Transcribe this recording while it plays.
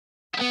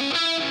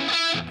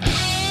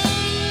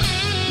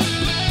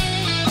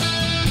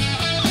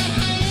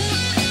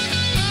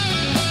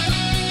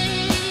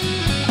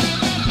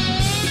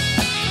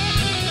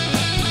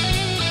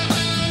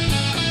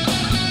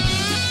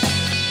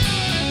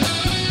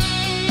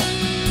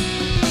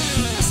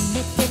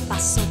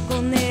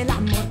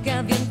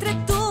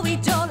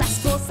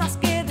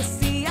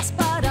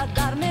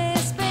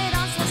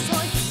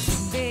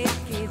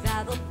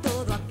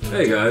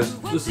Hey guys,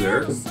 this is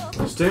Eric.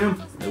 It's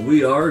Tim. And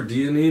we are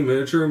D&E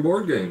Miniature and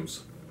Board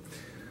Games.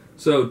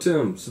 So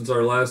Tim, since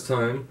our last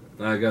time,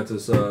 I got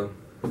this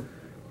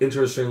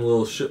interesting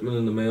little shipment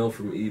in the mail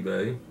from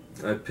eBay.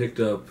 I picked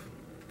up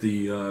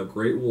the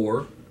Great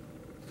War.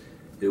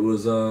 It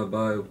was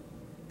by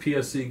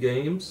PSC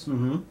Games.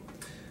 Mm-hmm.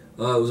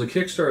 It was a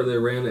Kickstarter they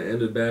ran that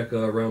ended back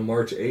around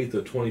March 8th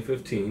of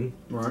 2015.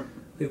 Right.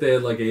 I think they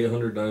had like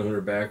 800,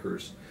 900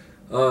 backers.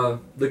 The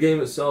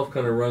game itself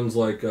kind of runs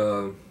like...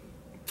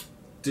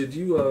 did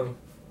you...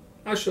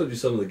 I showed you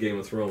some of the Game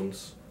of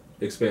Thrones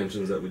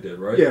expansions that we did,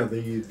 right? Yeah,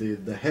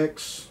 the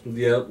hex.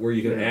 Yeah, where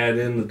you can add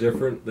in the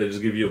different... They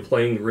just give you a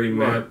plain green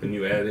map and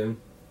you add in.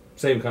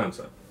 Same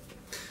concept.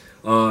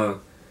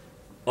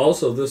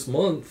 Also, this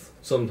month,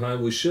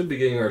 sometime, we should be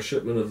getting our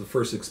shipment of the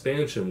first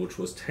expansion, which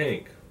was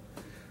Tank.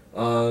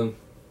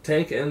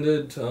 Tank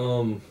ended...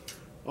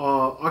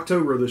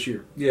 October this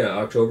year. Yeah,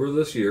 October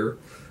this year.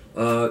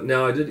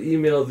 Now, I did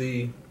email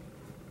the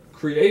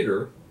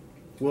creator...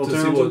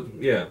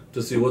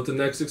 to see what the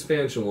next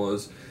expansion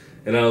was,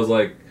 and I was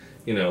like,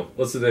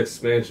 what's the next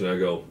expansion? I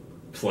go,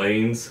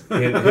 planes,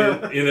 and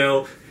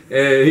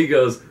he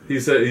goes, he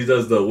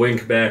does the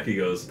wink back. He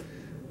goes,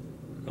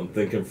 I'm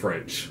thinking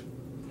French.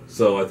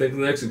 So I think the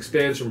next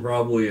expansion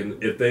probably,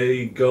 and if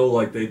they go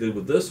like they did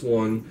with this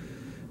one,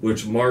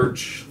 which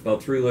March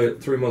about 3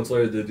 months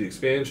later did the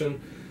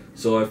expansion,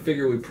 so I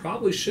figure we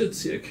probably should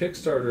see a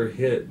Kickstarter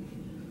hit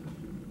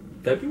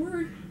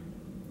February.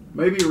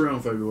 Maybe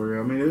around February.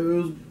 I mean, it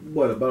was,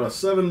 about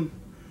a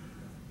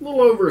little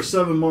over a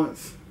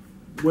 7-month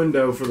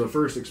window for the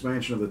first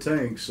expansion of the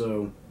tank,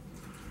 so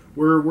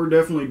we're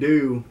definitely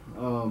due.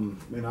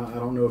 And I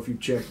don't know if you've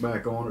checked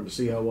back on it to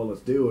see how well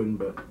it's doing,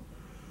 but...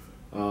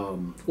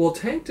 well,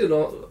 Tank did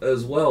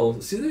as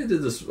well. See, they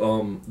did this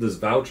this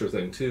voucher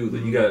thing, too,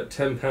 that you got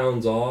 10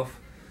 pounds off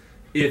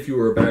if you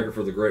were a backer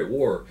for the Great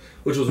War,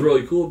 which was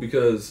really cool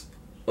because,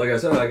 like I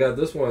said, I got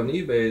this one on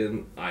eBay,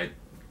 and I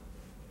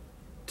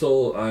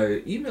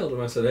emailed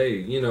him. I said,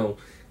 hey,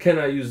 can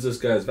I use this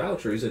guy's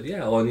voucher? He said,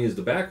 yeah, all I need is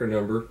the backer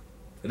number.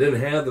 I didn't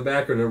have the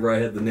backer number, I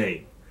had the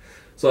name.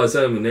 So I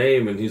sent him the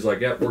name, and he's like,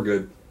 yep, we're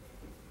good.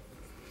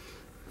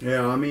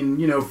 Yeah, I mean,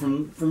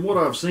 from what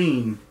I've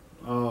seen,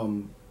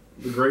 the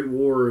Great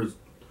War is,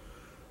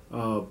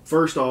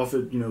 first off,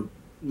 it,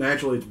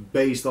 naturally it's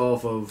based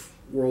off of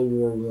World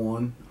War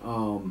One.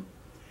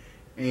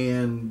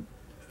 And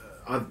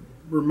I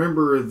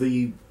remember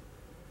the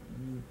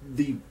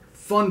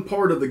fun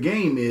part of the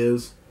game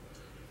is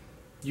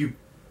you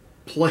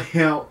play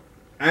out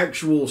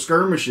actual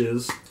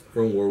skirmishes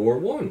from World War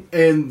One,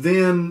 and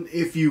then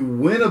if you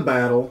win a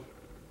battle,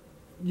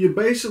 you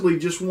basically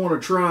just want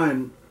to try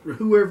and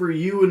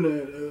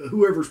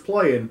whoever's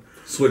playing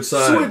switch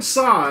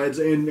sides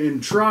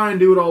and try and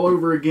do it all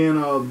over again.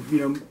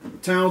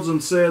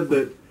 Townsend said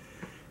that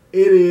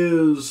it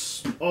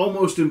is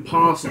almost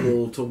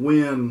impossible to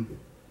win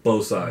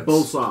both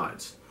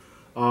sides.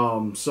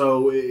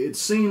 So it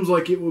seems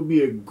like it would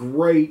be a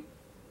great,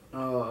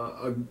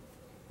 a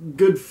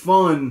good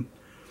fun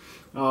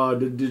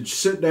to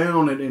sit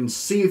down and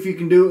see if you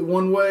can do it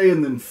one way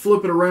and then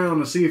flip it around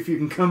and see if you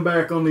can come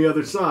back on the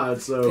other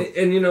side. So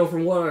and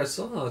from what I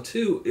saw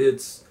too,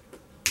 it's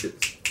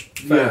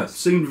fast. Yeah, it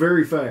seemed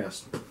very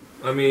fast.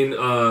 I mean,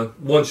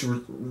 once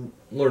you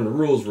learn the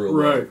rules real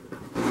well. Right.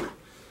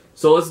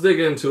 So let's dig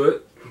into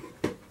it.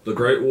 The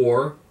Great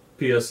War,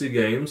 PSC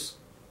Games.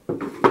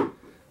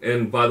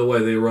 And by the way,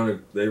 they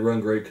run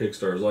great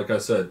Kickstarters. Like I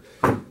said,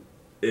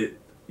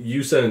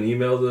 you sent an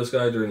email to this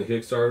guy during the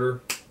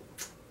Kickstarter,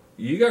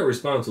 you got a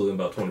response within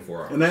about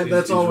 24 hours. And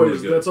that's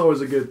always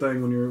a good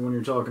thing when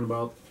you're talking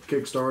about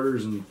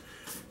Kickstarters and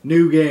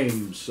new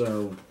games.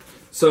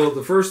 So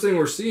the first thing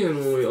we're seeing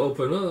when we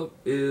open up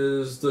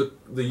is the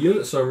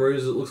unit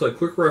summaries. It looks like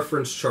quick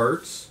reference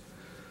charts.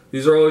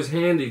 These are always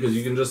handy because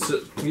you can just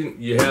sit.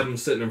 You have them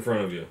sitting in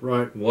front of you.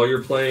 Right. While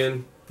you're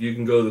playing, you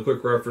can go to the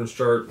quick reference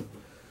chart.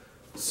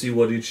 See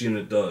what each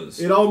unit does.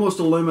 It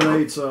almost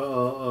eliminates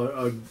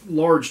a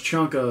large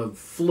chunk of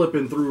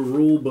flipping through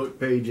rule book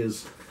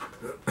pages.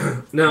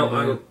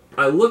 Now,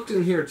 I looked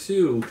in here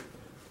too,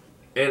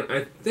 and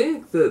I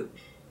think that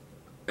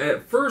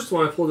at first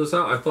when I pulled this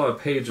out, I thought a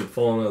page had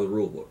fallen out of the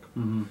rule book.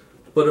 Mm-hmm.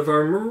 But if I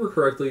remember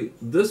correctly,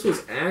 this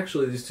was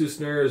actually, these two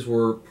scenarios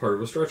were part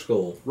of a stretch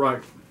goal.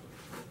 Right.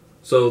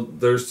 So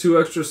there's 2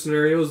 extra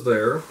scenarios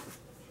there,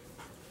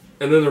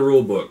 and then the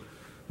rule book.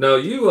 Now,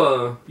 you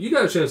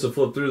got a chance to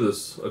flip through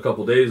this a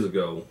couple days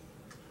ago,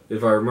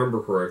 if I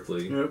remember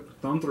correctly. Yep,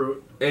 thumb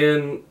through it.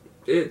 And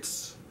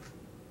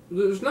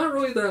there's not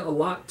really a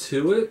lot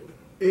to it.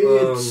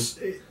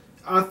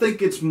 I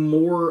think it's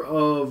more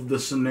of the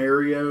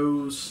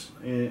scenarios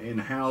and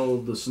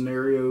how the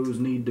scenarios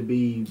need to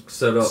be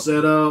set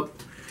up,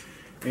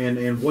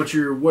 and what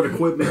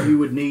equipment you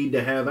would need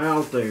to have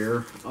out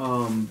there.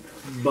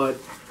 But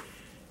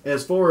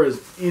as far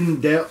as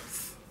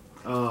in-depth,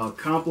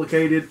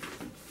 complicated,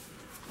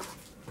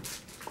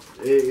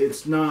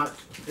 it's not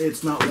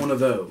one of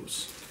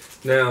those.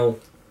 Now,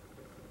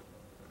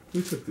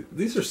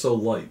 these are so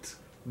light.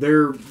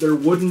 They're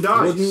wooden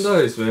dice. Wooden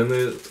dice,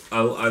 man.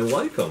 I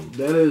like them.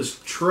 That is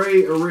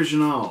Trey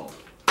Original.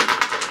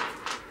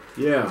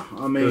 Yeah,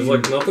 I mean, there's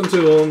like nothing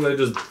to them. You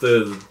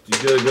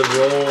get a good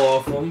roll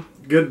off them.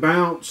 Good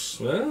bounce.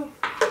 Yeah,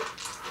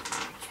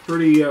 it's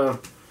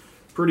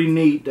pretty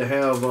neat to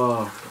have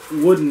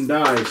wooden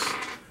dice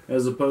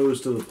as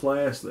opposed to the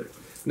plastic.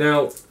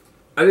 Now,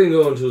 I didn't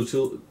go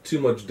into too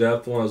much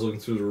depth when I was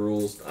looking through the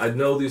rules. I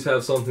know these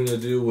have something to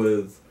do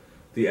with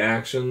the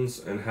actions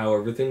and how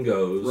everything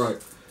goes. Right.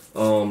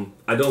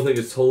 I don't think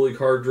it's totally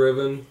card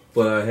driven,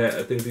 but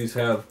I think these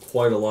have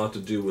quite a lot to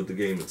do with the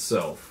game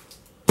itself.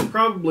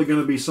 Probably going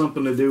to be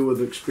something to do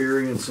with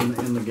experience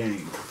in the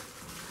game.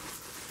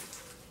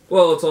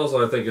 Well, it's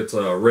also, I think it's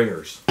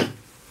ringers.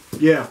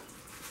 Yeah.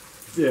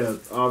 Yeah,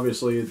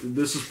 obviously.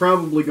 This is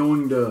probably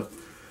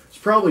it's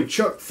probably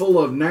chock full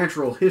of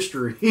natural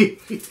history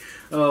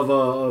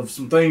of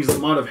some things that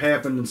might have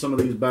happened in some of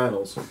these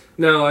battles.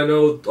 Now, I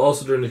know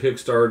also during the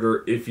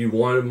Kickstarter, if you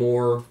wanted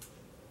more,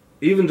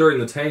 even during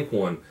the tank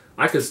one,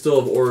 I could still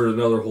have ordered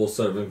another whole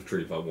set of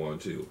infantry if I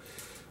wanted to.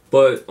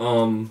 But,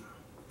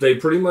 they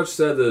pretty much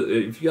said that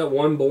if you got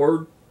one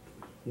board,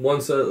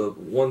 one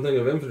thing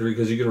of infantry,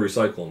 because you can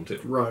recycle them too.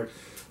 Right.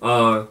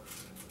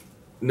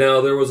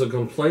 Now there was a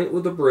complaint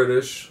with the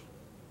British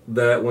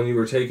that when you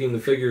were taking the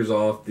figures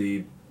off,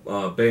 the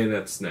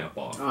bayonets snap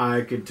off.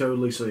 I could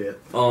totally see it.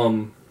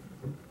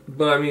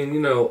 But I mean, you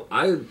know,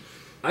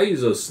 I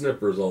use those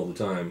snippers all the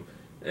time,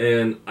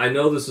 and I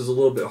know this is a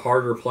little bit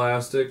harder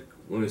plastic.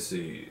 Let me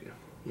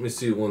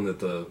see one that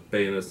the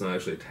bayonet's not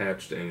actually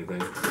attached to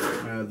anything.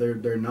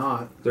 They're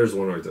not. There's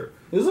one right there.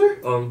 Is there?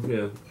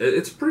 Yeah.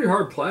 It's pretty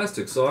hard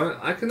plastic, so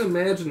I can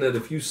imagine that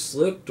if you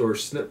slipped or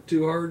snipped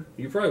too hard,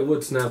 you probably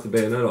would snap the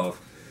bayonet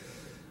off.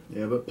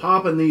 Yeah, but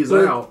popping these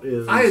out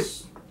is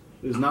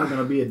not going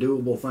to be a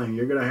doable thing.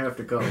 You're going to have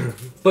to cut them.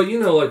 But, you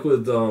know, like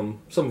with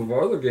some of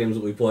our other games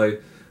that we play,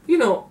 you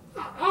know,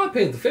 I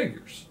paint the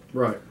figures.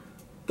 Right.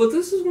 But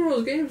this is one of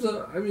those games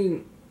that, I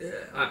mean,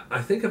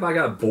 I think if I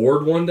got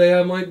bored one day,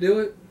 I might do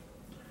it.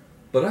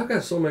 But I've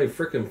got so many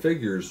freaking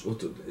figures.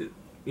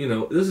 You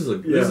know, this is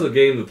a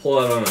game to pull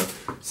out on a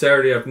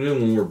Saturday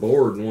afternoon when we're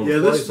bored and want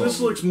to play something. This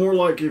looks more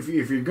like if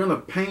you're gonna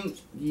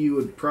paint, you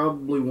would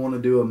probably want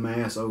to do a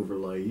mass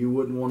overlay. You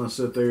wouldn't want to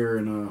sit there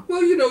and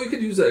Well, you know, you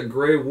could use that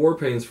gray war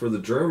paints for the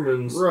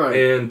Germans, right,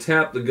 and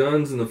tap the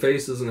guns and the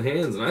faces and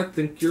hands, and I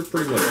think you're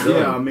pretty much done.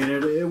 Yeah, I mean,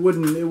 it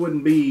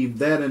wouldn't be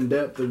that in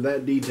depth or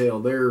that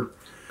detailed.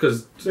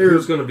 Because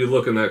who's going to be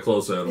looking that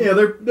close at them? Yeah,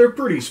 they're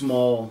pretty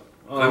small.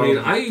 I mean,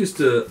 I used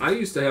to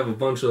have a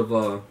bunch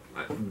of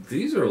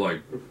these are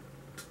like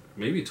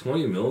maybe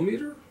 20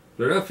 millimeter.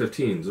 They're not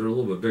 15s. They're a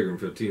little bit bigger than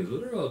 15s,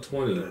 but they're about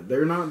 20.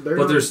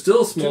 They're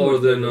still smaller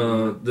than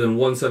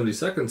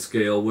 1/72nd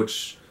scale.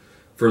 Which,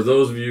 for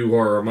those of you who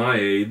are my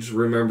age,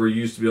 remember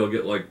you used to be able to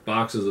get like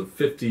boxes of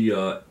 50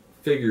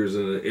 figures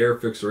in an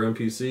Airfix or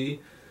MPC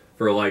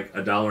for like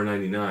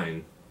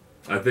 $1.99.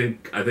 I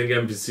think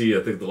MPC.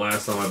 I think the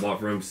last time I bought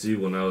from MPC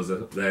when I was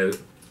at that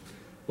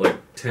like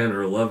 10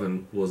 or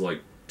 11 was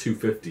like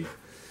 $2.50.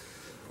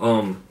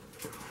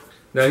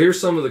 Now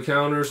here's some of the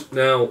counters.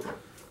 Now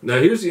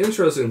here's the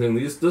interesting thing.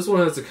 This one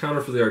has the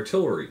counter for the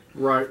artillery.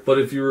 Right. But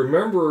if you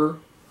remember,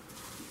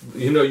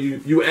 you know,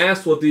 you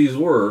asked what these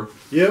were.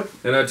 Yep.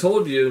 And I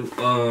told you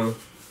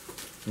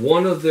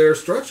one of their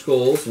stretch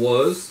goals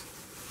was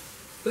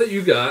that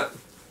you got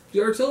the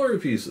artillery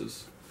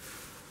pieces.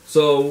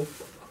 So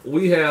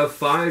we have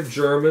 5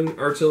 German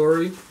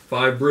artillery,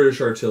 5 British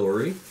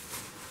artillery,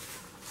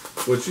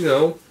 which, you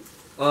know,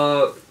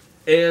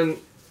 and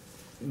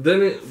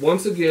then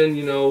once again,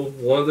 you know,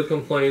 one of the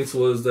complaints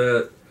was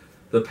that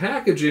the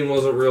packaging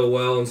wasn't real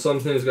well and some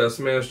things got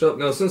smashed up.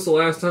 Now, since the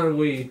last time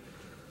we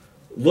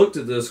looked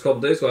at this a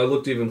couple days ago, I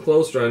looked even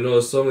closer. I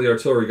noticed some of the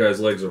artillery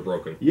guys' legs are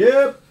broken.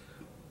 Yep.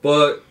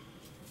 But,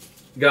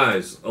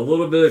 guys, a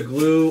little bit of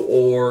glue,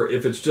 or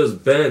if it's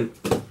just bent,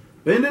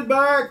 bend it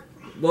back.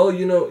 Well,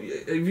 you know,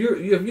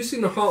 have you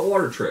seen the hot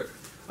water trick?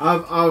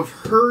 I've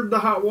heard the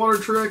hot water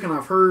trick, and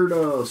I've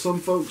heard some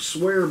folks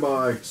swear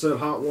by said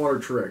hot water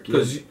trick.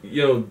 Because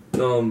you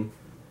know,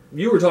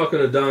 you were talking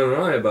to Don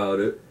and I about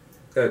it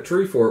at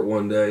Tree Fort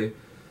one day.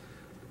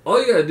 All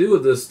you gotta do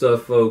with this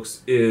stuff,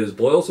 folks, is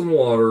boil some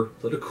water,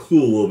 let it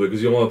cool a little bit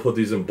because you don't want to put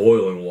these in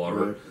boiling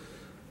water. Right.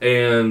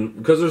 And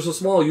because they're so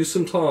small, use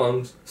some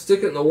tongs,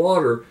 stick it in the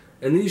water,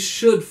 and these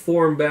should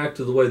form back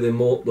to the way the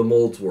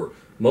molds were.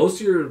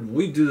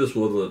 We do this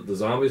with the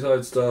zombie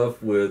side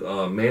stuff, with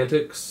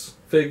Mantic's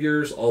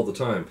figures all the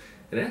time.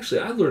 And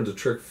actually, I learned the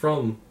trick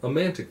from a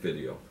Mantic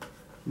video.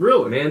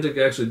 Really? Mantic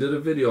actually did a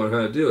video on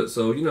how to do it.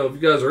 So, you know, if you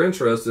guys are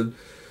interested,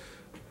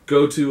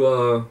 go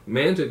to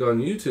Mantic on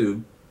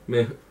YouTube,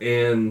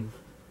 and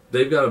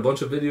they've got a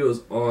bunch of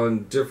videos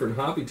on different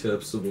hobby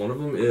tips, and one of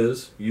them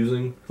is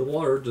using the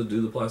water to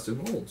do the plastic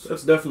molds.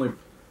 That's definitely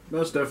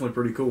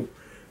pretty cool.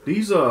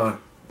 These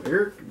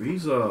Eric,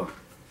 these are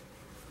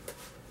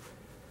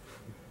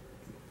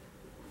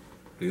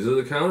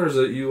the counters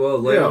that you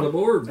lay on the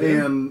board.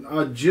 Man. And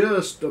I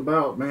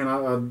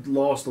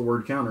lost the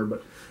word counter,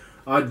 but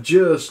I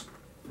just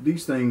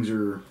things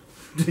are.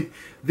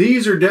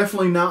 These are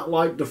definitely not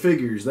like the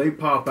figures. They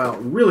pop out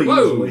really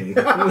easily.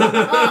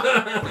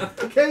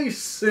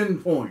 Case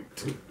in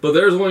point. But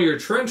there's one of your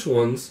trench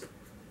ones,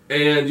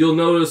 and you'll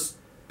notice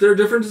they're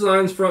different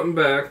designs front and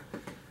back,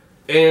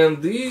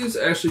 and these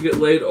actually get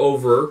laid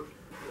over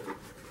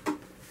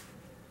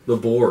the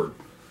board.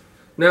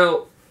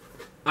 Now,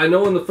 I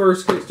know in the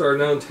first Kickstarter,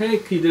 now in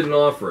Tank, he didn't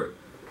offer it.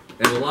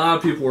 And a lot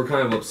of people were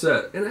kind of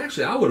upset. And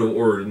actually, I would have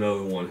ordered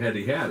another one had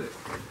he had it.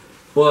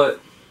 But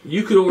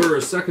you could order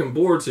a second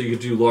board so you could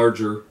do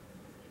larger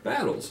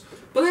battles.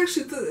 But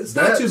actually, it's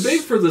not too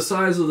big for the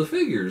size of the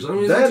figures. I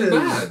mean, it's not too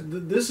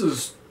bad. This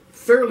is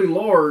fairly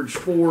large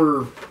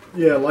for,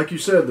 like you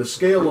said, the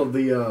scale of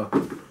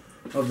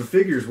the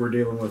figures we're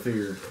dealing with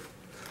here.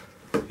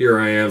 Here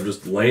I am,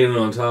 just laying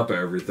on top of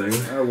everything.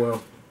 Oh,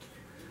 well.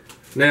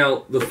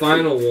 Now, the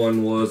final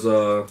one was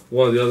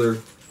one of the other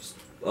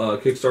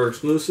Kickstarter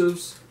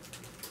exclusives.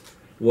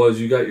 Was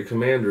you got your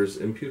commanders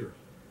in pewter.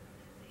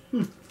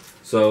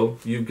 So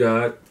you've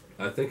got,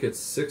 I think it's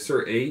 6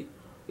 or 8.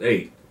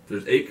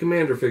 There's 8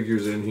 commander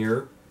figures in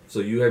here. So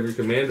you have your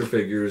commander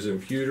figures in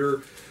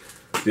pewter.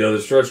 The other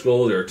stretch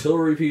goal, the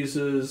artillery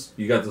pieces.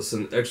 You got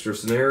the extra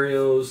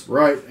scenarios.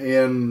 Right,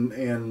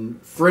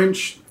 and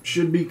French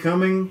should be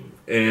coming.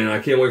 And I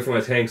can't wait for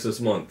my tanks this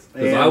month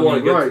because I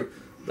want to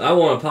I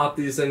want to pop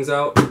these things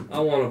out. I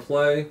want to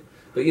play.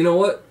 But you know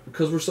what?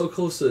 Because we're so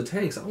close to the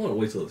tanks, I want to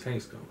wait till the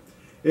tanks come.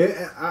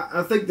 Yeah,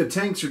 I think the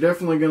tanks are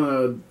definitely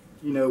going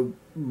to,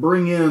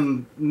 bring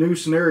in new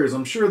scenarios.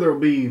 I'm sure there'll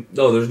be...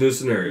 Oh, there's new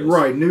scenarios.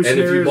 Right, new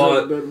scenarios if you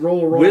bought, that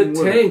roll around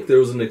with tank, there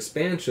was an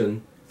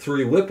expansion,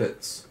 3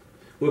 Whippets.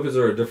 Whippets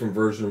are a different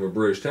version of a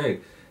British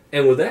tank.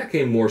 And with that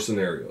came more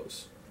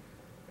scenarios.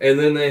 And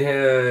then they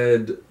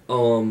had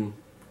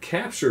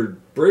captured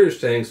British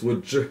tanks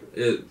with...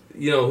 he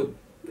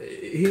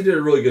did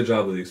a really good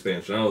job with the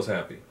expansion. I was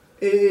happy.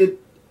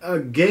 A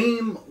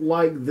game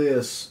like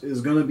this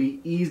is going to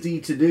be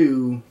easy to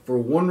do for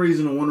one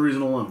reason and one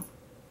reason alone.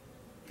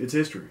 It's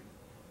history.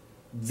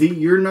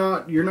 You're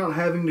not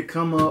having to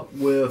come up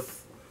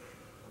with,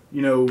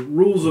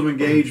 rules of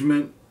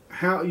engagement.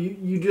 How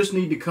you just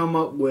need to come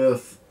up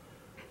with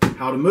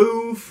how to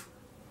move,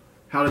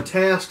 how to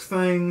task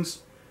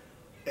things.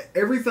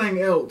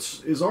 Everything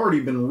else has already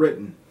been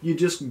written. You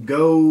just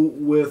go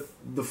with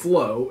the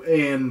flow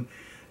and.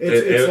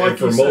 It's like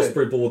for most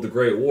people with the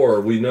Great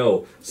War, we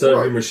know set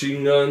up your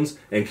machine guns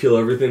and kill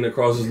everything that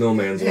crosses no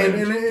man's land.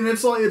 And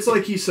it's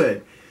like you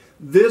said,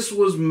 this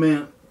was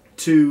meant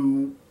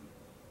to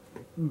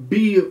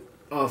be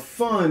a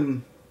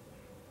fun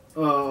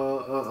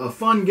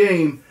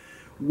game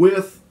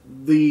with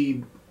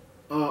the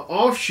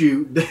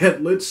offshoot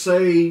that, let's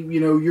say,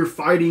 you're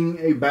fighting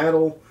a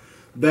battle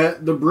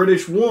that the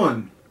British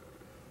won.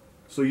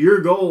 So your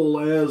goal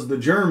as the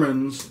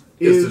Germans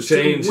is to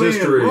change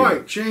history.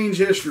 Right, change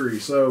history.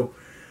 So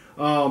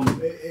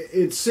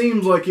it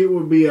seems like it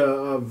would be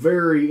a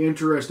very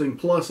interesting,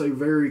 plus a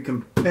very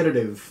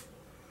competitive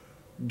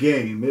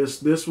game.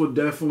 This would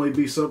definitely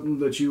be something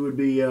that you would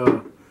be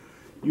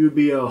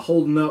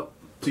holding up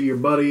to your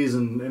buddies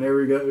and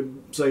every guy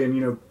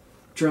saying,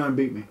 try and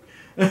beat me.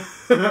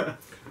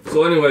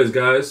 So anyways,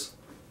 guys,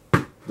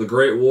 The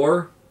Great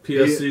War,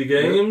 PSC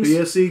Games.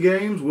 PSC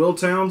Games, Will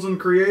Townsend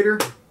creator.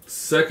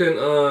 Second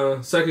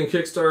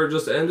Kickstarter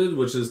just ended,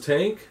 which is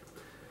Tank,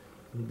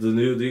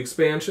 the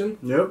expansion.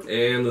 Yep.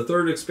 And the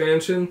third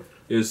expansion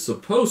is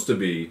supposed to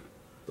be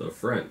the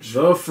French.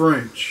 The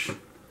French.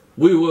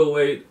 We will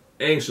wait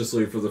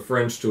anxiously for the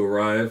French to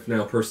arrive.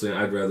 Now, personally,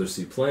 I'd rather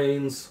see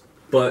planes,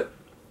 but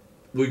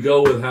we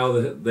go with how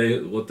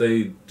what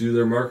they do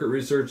their market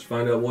research,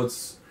 find out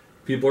what's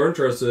people are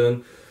interested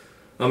in.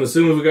 I'm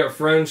assuming we got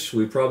French.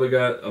 We probably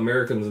got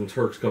Americans and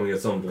Turks coming at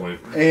some point.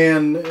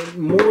 And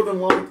more than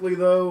likely,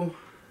 though,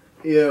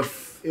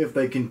 if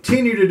they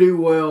continue to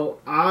do well,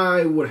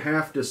 I would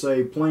have to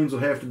say planes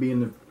would have to be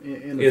in the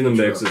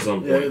mix at some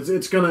point. Yeah,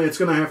 it's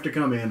gonna have to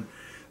come in.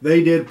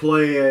 They did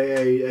play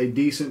a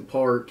decent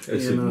part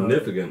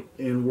significant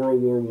in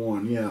World War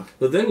I. Yeah.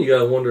 But then you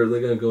gotta wonder, are they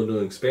gonna go into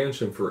an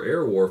expansion for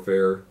air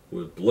warfare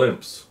with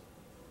blimps?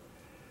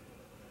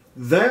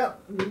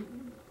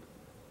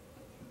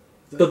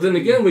 But then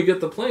again, we get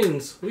the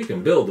planes. We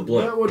can build the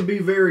blimp. That would be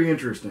very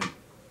interesting.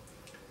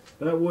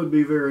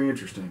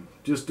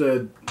 Just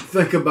to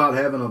think about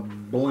having a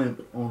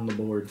blimp on the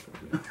board.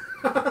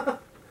 But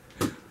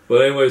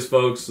anyways,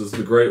 folks, this is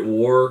The Great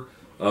War.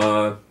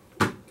 We're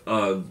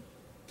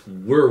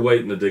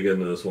waiting to dig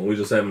into this one. We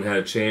just haven't had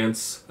a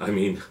chance. I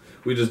mean,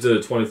 we just did a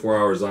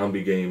 24-hour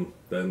zombie game,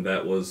 and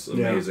that was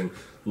amazing. Yeah.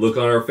 Look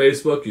on our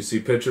Facebook. You see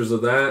pictures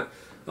of that.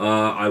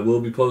 I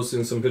will be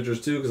posting some pictures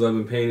too because I've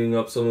been painting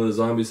up some of the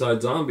zombie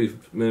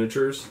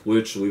miniatures,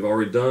 which we've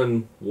already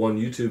done one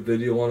YouTube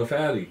video on a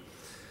fatty.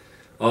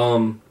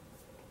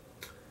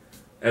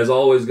 As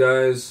always,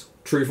 guys,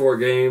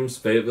 Treefort Games,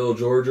 Fayetteville,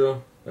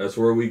 Georgia. That's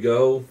where we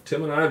go.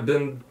 Tim and I have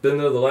been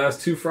there the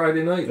last 2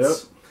 Friday nights. Yep.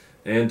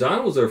 And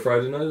Don was there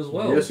Friday night as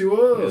well. Yes, he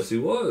was. Yes, he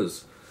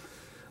was.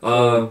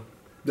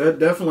 That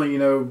definitely,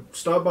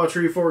 stop by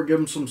Treefort, give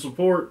them some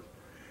support.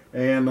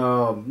 And,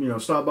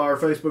 stop by our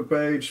Facebook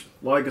page,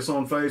 like us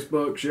on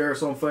Facebook, share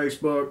us on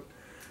Facebook,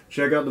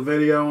 check out the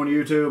video on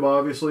YouTube,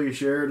 obviously,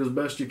 share it as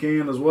best you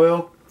can as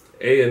well.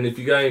 Hey, and if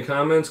you got any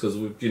comments, because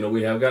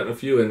we have gotten a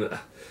few, and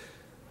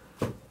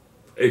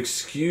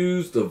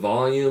excuse the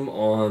volume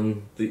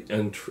on the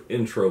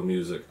intro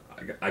music.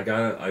 I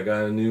got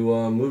a new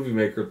movie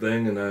maker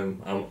thing, and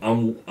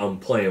I'm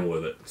playing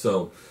with it.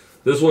 So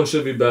this one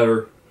should be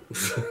better.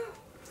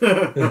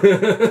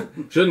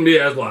 Shouldn't be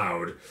as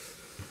loud.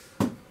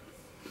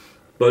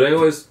 But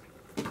anyways,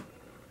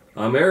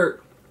 I'm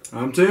Eric.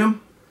 I'm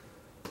Tim.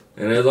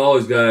 And as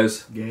always,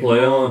 guys, Game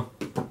play on.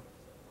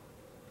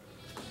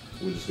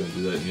 We're just going to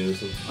do that in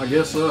unison? I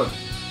guess so.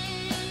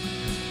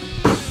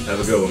 Have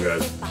a good one,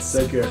 guys.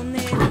 Take care.